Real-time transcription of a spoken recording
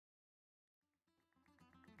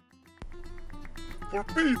For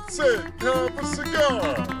Pete's sake, have a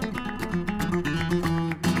cigar!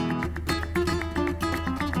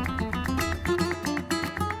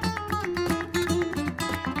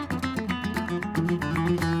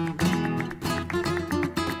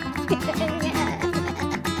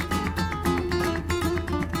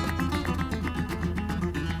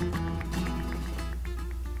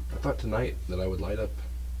 I thought tonight that I would light up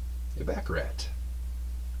a baccarat.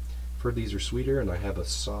 I've heard these are sweeter, and I have a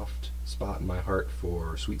soft spot in my heart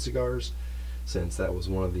for sweet cigars, since that was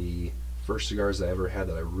one of the first cigars I ever had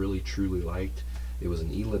that I really truly liked. It was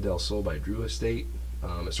an Isla del Sol by Drew Estate.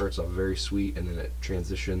 It starts off very sweet, and then it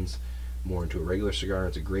transitions more into a regular cigar.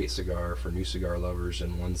 It's a great cigar for new cigar lovers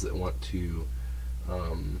and ones that want to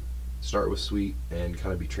start with sweet and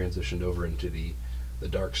kind of be transitioned over into the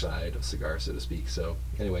dark side of cigars, so to speak. So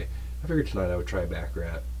anyway, I figured tonight I would try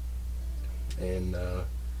baccarat and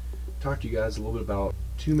talk to you guys a little bit about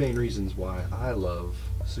two main reasons why I love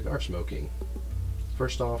cigar smoking.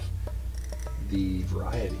 First off, the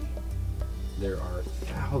variety. There are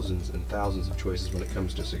thousands and thousands of choices when it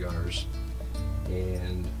comes to cigars,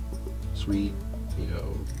 and sweet,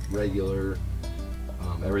 regular,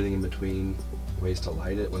 everything in between, ways to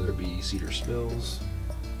light it, whether it be cedar spills.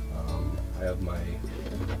 I have my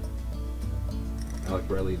Alec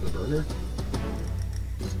Bradley the burner,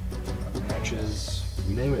 matches,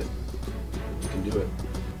 you name it, you can do it.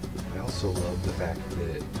 I also love the fact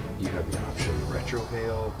that you have the option to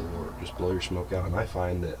retrohale or just blow your smoke out, and I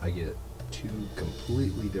find that I get two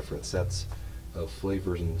completely different sets of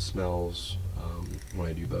flavors and smells when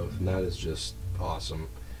I do both, and that is just awesome.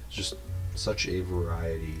 It's just such a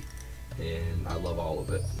variety, and I love all of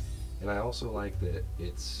it. And I also like that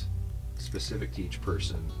it's specific to each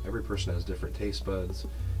person. Every person has different taste buds,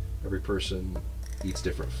 every person eats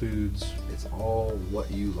different foods. It's all what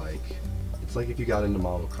you like. It's like if you got into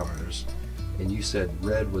model cars and you said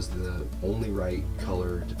red was the only right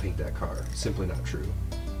color to paint that car. Simply not true.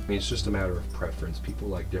 I mean, it's just a matter of preference. People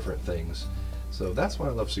like different things. So that's why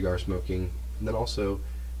I love cigar smoking. And then also,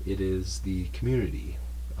 it is the community.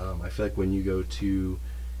 I feel like when you go to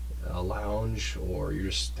a lounge or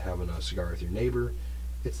you're just having a cigar with your neighbor,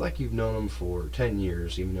 it's like you've known them for 10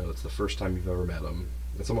 years, even though it's the first time you've ever met them.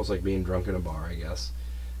 It's almost like being drunk in a bar, I guess.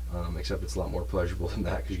 Except it's a lot more pleasurable than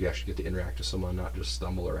that, because you actually get to interact with someone, not just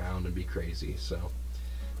stumble around and be crazy. So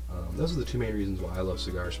those are the two main reasons why I love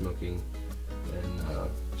cigar smoking. And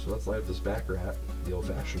so let's light up this baccarat the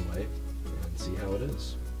old-fashioned way and see how it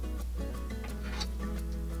is.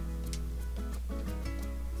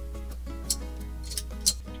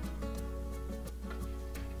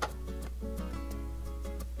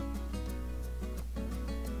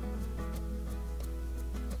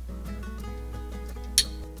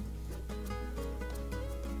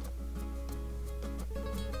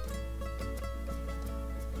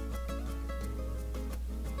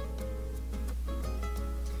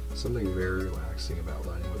 Something very relaxing about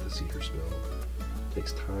lighting with a cedar spill. It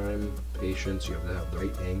takes time, patience, you have to have the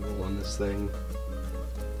right angle on this thing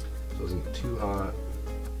so it doesn't get too hot.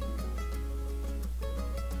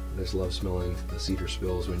 I just love smelling the cedar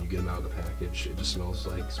spills when you get them out of the package. It just smells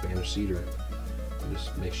like Spanish cedar. It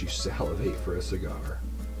just makes you salivate for a cigar.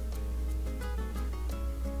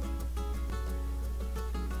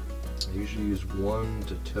 I usually use one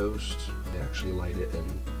to toast to actually light it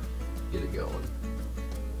and get it going.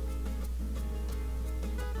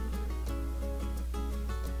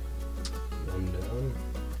 One down,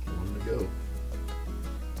 one to go.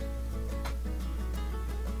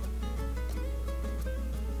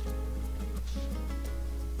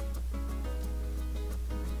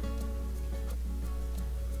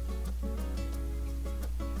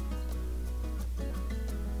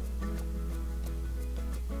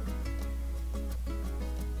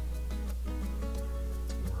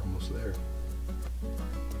 We're almost there.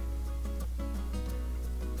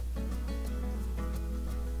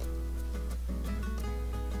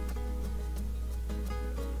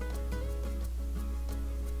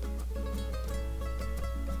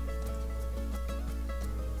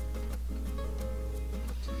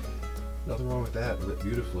 Nothing wrong with that. Lit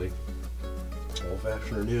beautifully.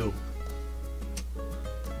 Old-fashioned or new.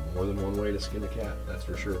 More than one way to skin a cat, that's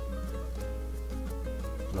for sure.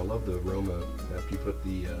 And I love the aroma after you put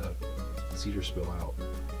the cedar spill out.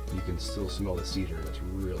 You can still smell the cedar, and it's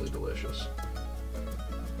really delicious.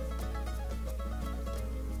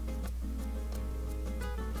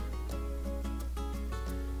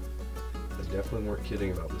 Definitely weren't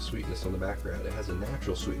kidding about the sweetness on the baccarat. It has a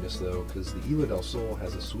natural sweetness though, because the Isla del Sol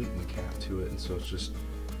has a sweetened cap to it, and so it's just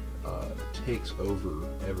takes over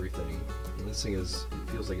everything. And this thing is, it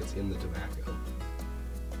feels like it's in the tobacco.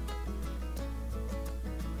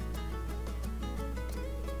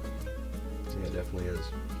 Yeah, it definitely is.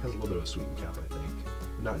 Has a little bit of a sweet cap, I think.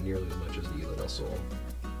 But not nearly as much as the Isla del Sol.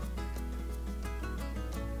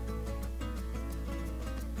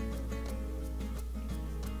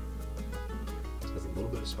 Has a little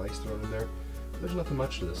bit of spice thrown in there. There's nothing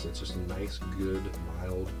much to this. It's just a nice, good,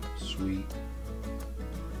 mild, sweet,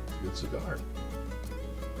 good cigar.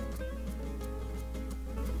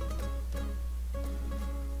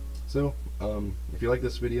 So, if you like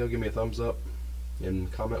this video, give me a thumbs up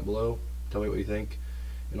and comment below. Tell me what you think.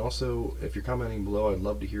 And also, if you're commenting below, I'd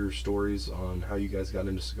love to hear stories on how you guys got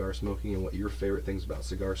into cigar smoking and what your favorite things about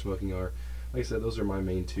cigar smoking are. Like I said, those are my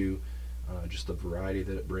main two. Just the variety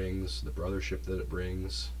that it brings, the brothership that it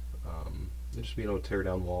brings, and just being able to tear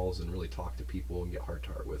down walls and really talk to people and get heart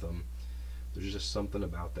to heart with them. There's just something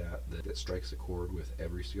about that strikes a chord with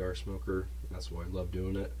every cigar smoker. That's why I love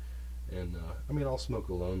doing it. And I mean, I'll smoke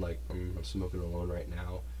alone, like I'm smoking alone right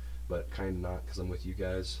now, but kind of not because I'm with you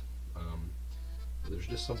guys. There's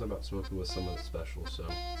just something about smoking with someone that's special, so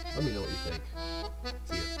let me know what you think.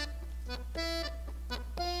 See ya.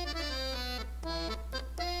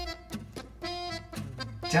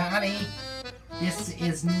 Johnny, this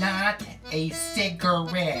is not a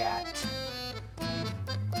cigarette.